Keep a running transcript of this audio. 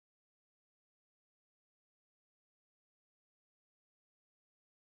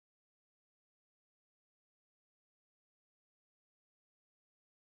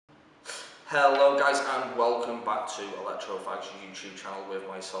Hello guys and welcome back to Electrofag's YouTube channel with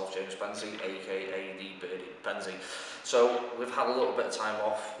myself, James Benzie, aka the Birdie Benzie. So we've had a little bit of time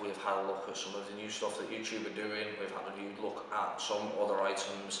off, we've had a look at some of the new stuff that YouTube are doing, we've had a new look at some other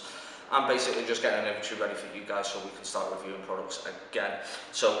items, and basically just getting an inventory ready for you guys so we can start reviewing products again.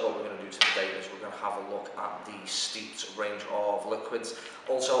 So what we're going to do today is we're going to have a look at the steeped range of liquids.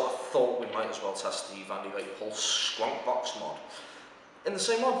 Also, I thought we might as well test the vandyvape Pulse Squonk Box mod in the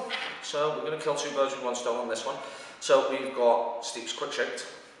same one. So we're going to kill two birds with one stone on this one. So we've got Steep's Quick Shaked,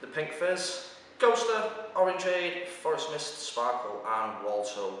 the Pink Fizz, Ghoster, Orangeade, Forest Mist, Sparkle and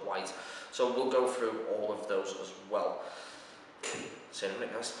Walter White. So we'll go through all of those as well. See you in a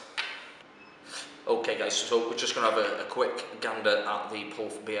minute, guys. Okay guys, so we're just going to have a quick gander at the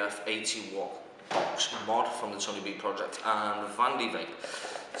Pulse BF 80 watt box mod from the Tony B project and vandyvape.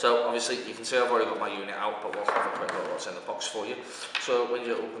 So obviously you can see I've already got my unit out, but we'll have a quick look at what's in the box for you. So when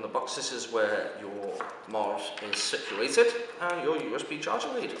you open the box, this is where your mod is situated and your USB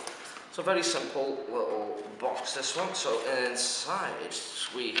charging lead. So very simple little box, this one. So inside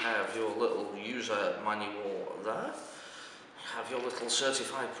we have your little user manual there. Have your little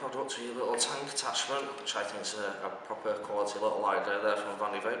certified product with your little tank attachment, which I think is a proper quality little idea there from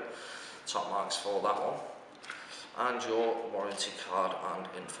vandyvape. Top marks for that one. And your warranty card and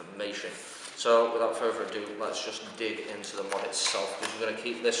information. So without further ado, let's just dig into the mod itself, because we're going to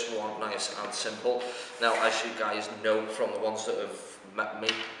keep this one nice and simple. Now, as you guys know from the ones that have met me,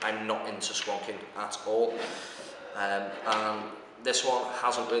 I'm not into squonking at all, and this one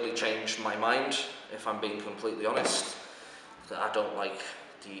hasn't really changed my mind, if I'm being completely honest. I don't like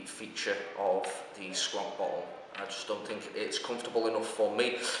the feature of the squonk bottle. I just don't think it's comfortable enough for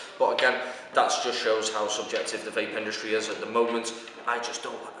me. But again, that just shows how subjective the vape industry is at the moment. I just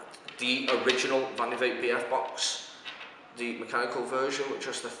don't like that. The original vandyvape BF box, the mechanical version with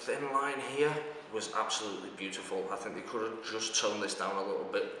just the thin line here, was absolutely beautiful. I think they could have just toned this down a little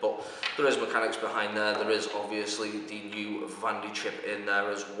bit, but there is mechanics behind there. There is obviously the new Vandy chip in there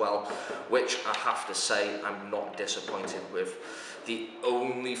as well, which I have to say I'm not disappointed with. The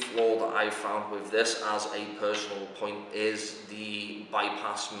only flaw that I found with this as a personal point is the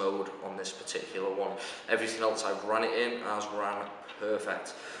bypass mode on this particular one. Everything else I've ran it in has ran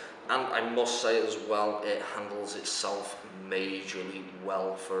perfect. And I must say as well, it handles itself majorly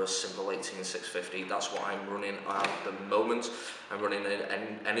well for a simple 18650. That's what I'm running at the moment. I'm running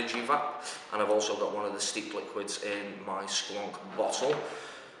an energy vape, and I've also got one of the steep liquids in my squonk bottle.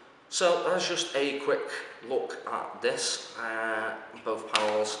 So that's just a quick look at this. Both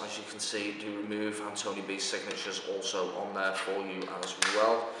panels, as you can see, do remove, and Tony B's signatures also on there for you as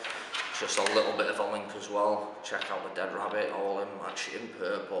well. Just a little bit of a link as well. Check out the Dead Rabbit, all in match in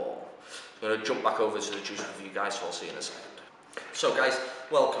purple. I'm going to jump back over to the juice review, guys, so I'll see you in a second. So guys,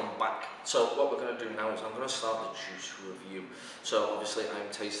 welcome back. So what we're going to do now is I'm going to start the juice review. So obviously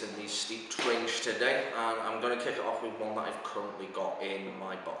I'm tasting the steeped range today, and I'm going to kick it off with one that I've currently got in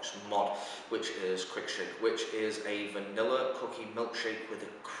my box mod, which is Quick Shake, which is a vanilla cookie milkshake with a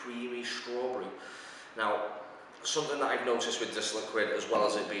creamy strawberry. Now, something that I've noticed with this liquid, as well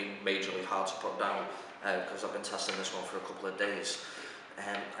as it being majorly hard to put down, because I've been testing this one for a couple of days,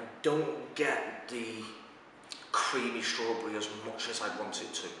 I don't get the creamy strawberry as much as I want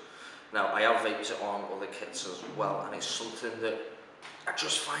it to. Now, I have vaped it on other kits as well, and it's something that I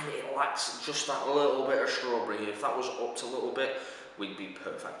just find it lacks just that little bit of strawberry. If that was up to a little bit, we'd be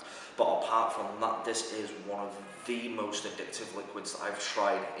perfect. But apart from that, this is one of the most addictive liquids that I've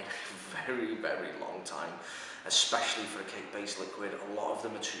tried in a very, very long time, especially for a cake-based liquid. A lot of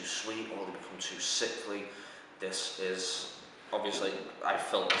them are too sweet or they become too sickly. This is, obviously, I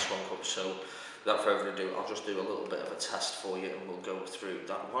filled this one up, so without further ado, I'll just do a little bit of a test for you and we'll go through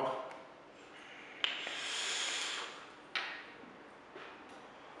that one.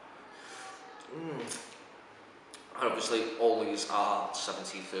 Obviously, all these are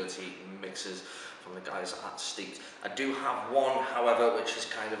 70-30 mixes from the guys at Steeped. I do have one, however, which is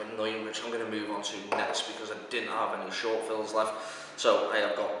kind of annoying, which I'm going to move on to next because I didn't have any short fills left. So I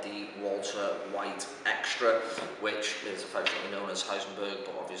have got the Walter White Extra, which is affectionately known as Heisenberg,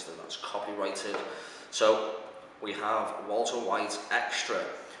 but obviously that's copyrighted. So we have Walter White Extra,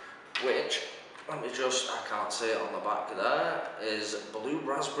 which, let me just, I can't see it on the back there, is blue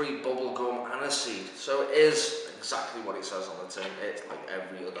raspberry bubblegum aniseed. So it is exactly what it says on the tin. It's like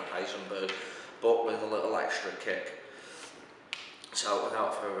every other Heisenberg, but with a little extra kick. So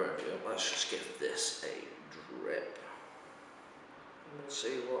without further ado, let's just give this a drip. Let's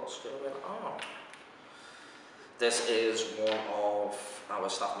see what's going on. This is one of our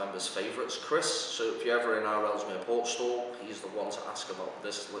staff members' favourites, Chris. So if you're ever in our Ellesmere Port store, he's the one to ask about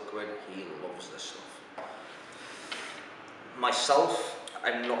this liquid. He loves this stuff. Myself,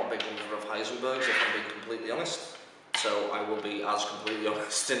 I'm not a big lover of Heisenbergs, if I'm being completely honest. So I will be as completely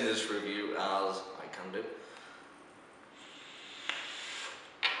honest in this review as I can do.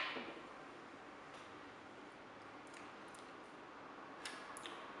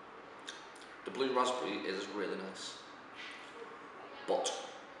 The blue raspberry is really nice, but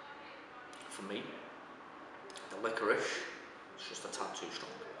for me, the licorice is just a tad too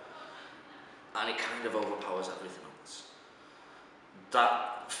strong, and it kind of overpowers everything else.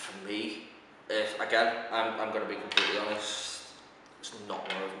 That, for me, if again, I'm going to be completely honest, it's not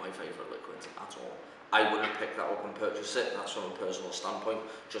one of my favourite liquids at all. I wouldn't pick that up and purchase it. That's from a personal standpoint,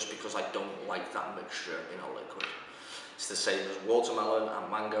 just because I don't like that mixture in a liquid. It's the same as watermelon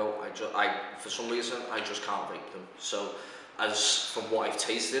and mango. For some reason, I just can't vape them. So, as from what I've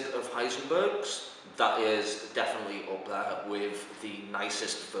tasted of Heisenbergs, that is definitely up there with the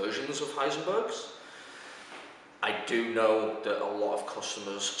nicest versions of Heisenbergs. I do know that a lot of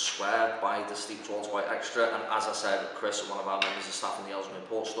customers swear by the steeped water white extra, and as I said, Chris, one of our members of staff in the Ellesmere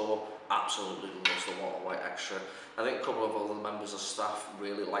Port store, absolutely loves the water white extra. I think a couple of other members of staff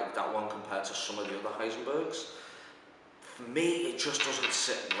really like that one compared to some of the other Heisenbergs. For me, it just doesn't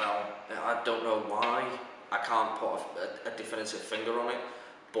sit well. I don't know why. I can't put a definitive finger on it,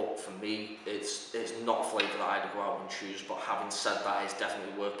 but for me, it's not a flavour that I'd go out and choose. But having said that, it's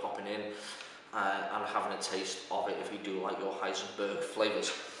definitely worth popping in and having a taste of it if you do like your Heisenberg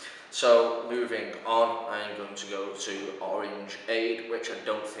flavours. So moving on, I'm going to go to Orangeade, which I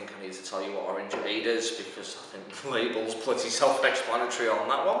don't think I need to tell you what Orangeade is, because I think the label's pretty self-explanatory on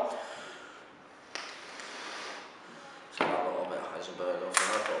that one. So that little bit of Heisenberg off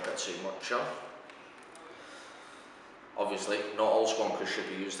there, I got a bit too much on. Obviously, not all squonkers should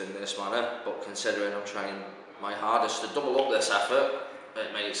be used in this manner, but considering I'm trying my hardest to double up this effort,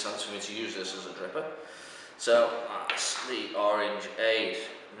 it made sense for me to use this as a dripper. So that's the Orangeade.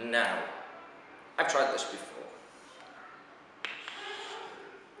 Now, I've tried this before.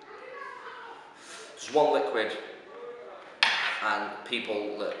 There's one liquid, and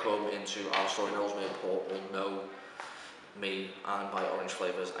people that come into our store in Ellesmere Port will know me and my orange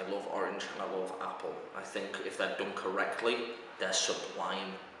flavours. I love orange and I love apple. I think if they're done correctly, they're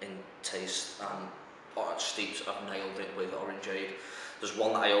sublime in taste, and Steeps have nailed it with Orangeade. There's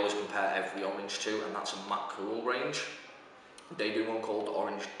one that I always compare every orange to, and that's a Mac Cool range. They do one called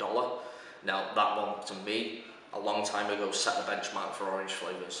Orange Dollar. Now that one, to me, a long time ago set the benchmark for orange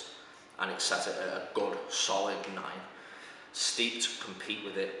flavours, and it set it at a good solid 9. Steeped compete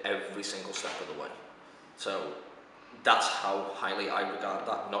with it every single step of the way. So that's how highly I regard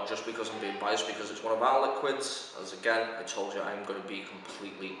that, not just because I'm being biased, because it's one of our liquids. As again, I told you, I'm going to be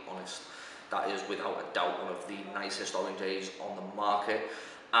completely honest. That is without a doubt one of the nicest Orangeades on the market.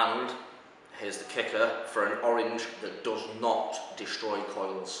 And here's the kicker, for an orange that does not destroy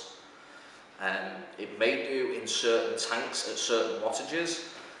coils. It may do in certain tanks at certain wattages,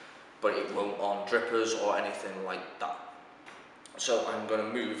 but it won't on drippers or anything like that. So I'm going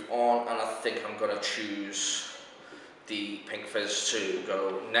to move on, and I think I'm going to choose the Pink Fizz to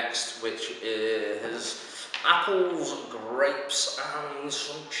go next, which is apples, grapes, and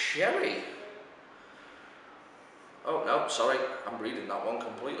some cherry. Oh no, sorry, I'm reading that one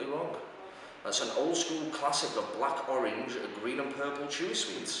completely wrong. That's an old school classic of black, orange, green and purple chewy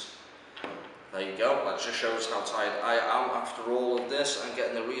sweets. There you go, that just shows how tired I am after all of this and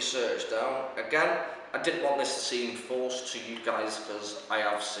getting the research down. Again, I didn't want this to seem forced to you guys, because I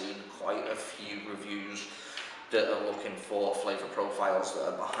have seen quite a few reviews that are looking for flavour profiles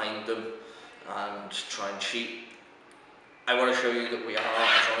that are behind them and try and cheat. I want to show you that we are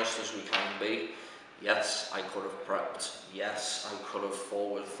as honest as we can be. Yes, I could have prepped. Yes, I could have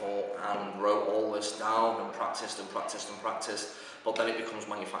forward thought and wrote all this down and practiced and practiced and practiced, but then it becomes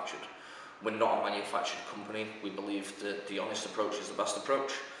manufactured. We're not a manufactured company. We believe that the honest approach is the best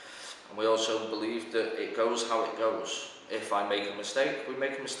approach. And we also believe that it goes how it goes. If I make a mistake, we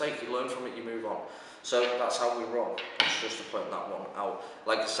make a mistake. You learn from it, you move on. So that's how we run. It's just to point that one out.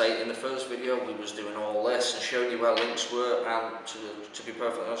 Like I say, in the first video, we was doing all this and showing you where links were, and to be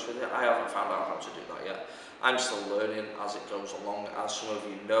perfectly honest with you, I haven't found out how to do that yet. I'm still learning as it goes along. As some of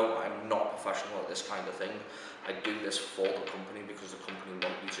you know, I'm not a professional at this kind of thing. I do this for the company because the company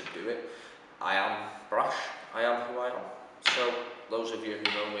want me to do it. I am brash. I am who I am. So those of you who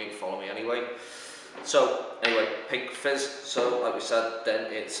know me, follow me anyway. So anyway, Pink Fizz. So like we said,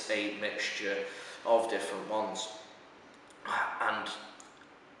 then it's a mixture of different ones. And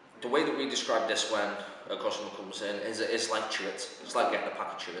the way that we describe this when a customer comes in is it's like chewits. It's like getting a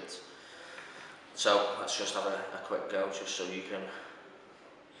pack of chewits. So let's just have a quick go, just so you can.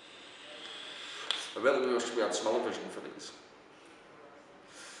 I really wish we had smell-o-vision for these.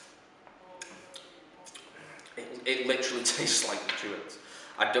 It literally tastes like chewits.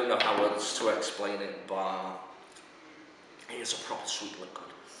 I don't know how else to explain it, but it is a proper sweet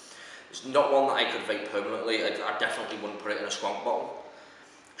liquid. It's not one that I could vape permanently. I definitely wouldn't put it in a squonk bottle,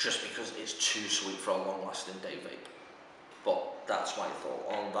 just because it's too sweet for a long-lasting day vape. But that's my thought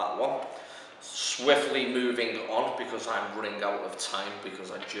on that one. Swiftly moving on, because I'm running out of time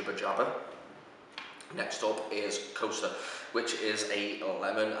because I jibber jabber. Next up is Coaster, which is a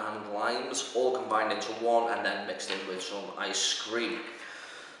lemon and limes all combined into one and then mixed in with some ice cream.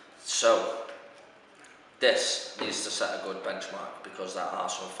 So this needs to set a good benchmark, because there are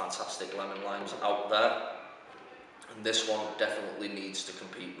some fantastic lemon limes out there, and this one definitely needs to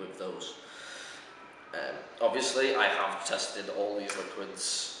compete with those. Obviously I have tested all these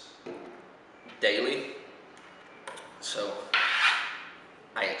liquids daily, so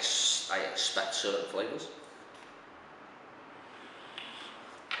I expect certain flavours.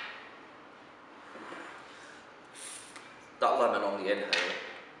 That lemon on the inhale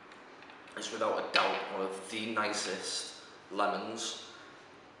is without a doubt one of the nicest lemons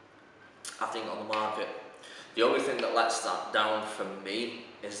I think on the market. The only thing that lets that down for me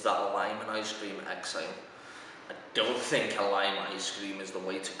is that lime and ice cream exhale. I don't think a lime ice cream is the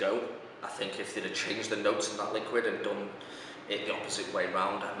way to go. I think if they'd have changed the notes in that liquid and done it the opposite way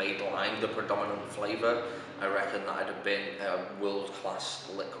round and made lime the predominant flavour, I reckon that'd have been a world-class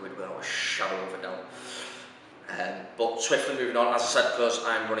liquid without a shadow of a doubt. But swiftly moving on, as I said, because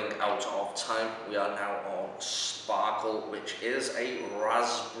I'm running out of time, we are now on Sparkle, which is a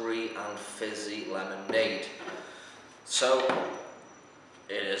raspberry and fizzy lemonade. So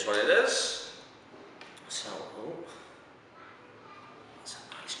it is what it is. So that's a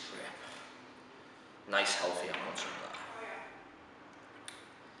nice grip, nice healthy amount of that.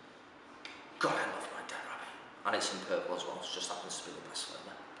 God, I love my dead rabbit, and it's in purple as well. It just happens to be the best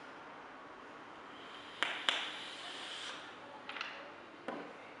flavour.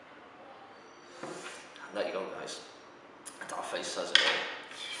 And there you go, guys. That face says it all.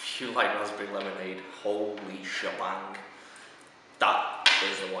 If you like raspberry lemonade, holy shebang, that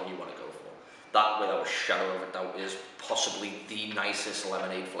is the one you want to go for. That, without a shadow of a doubt, is possibly the nicest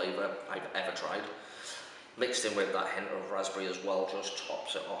lemonade flavour I've ever tried. Mixed in with that hint of raspberry as well, just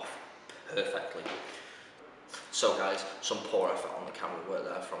tops it off perfectly. So guys, some poor effort on the camera work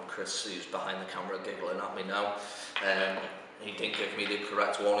there from Chris, who's behind the camera giggling at me now. He didn't give me the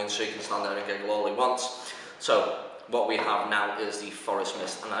correct warning, so he can stand there and giggle all he wants. So what we have now is the Forest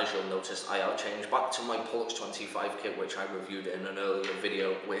Mist, and as you'll notice, I have changed back to my Pullux 25 kit, which I reviewed in an earlier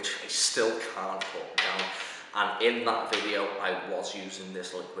video, which I still can't put down. And in that video, I was using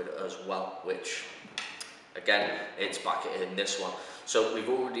this liquid as well, which, again, it's back in this one. So we've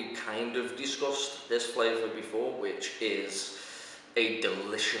already kind of discussed this flavour before, which is a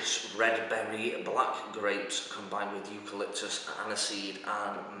delicious red berry, black grapes combined with eucalyptus, aniseed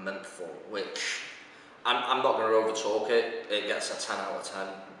and menthol, which I'm not going to over talk it. It gets a 10 out of 10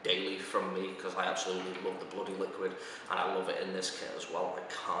 daily from me, because I absolutely love the bloody liquid, and I love it in this kit as well. I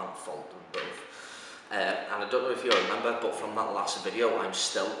can't fault them both. And I don't know if you remember, but from that last video I'm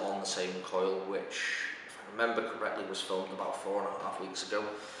still on the same coil, which, if I remember correctly, was filmed about 4.5 weeks ago.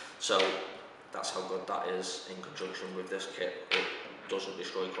 So that's how good that is in conjunction with this kit. It doesn't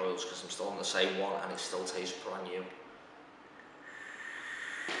destroy coils because I'm still on the same one and it still tastes brand new.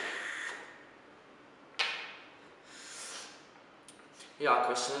 Yeah,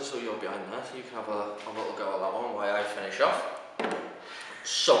 Kristen, so you're behind there, so you can have a little go at that one while I finish off.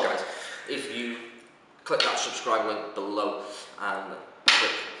 So guys, if you click that subscribe link below and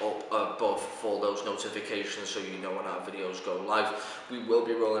click up above for those notifications so you know when our videos go live. We will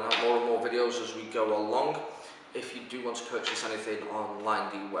be rolling out more and more videos as we go along. If you do want to purchase anything online,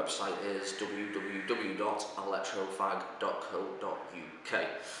 the website is www.electrofag.co.uk,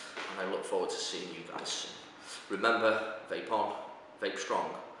 and I look forward to seeing you guys soon. Remember, vape on, vape strong,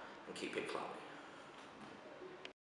 and keep it cloudy.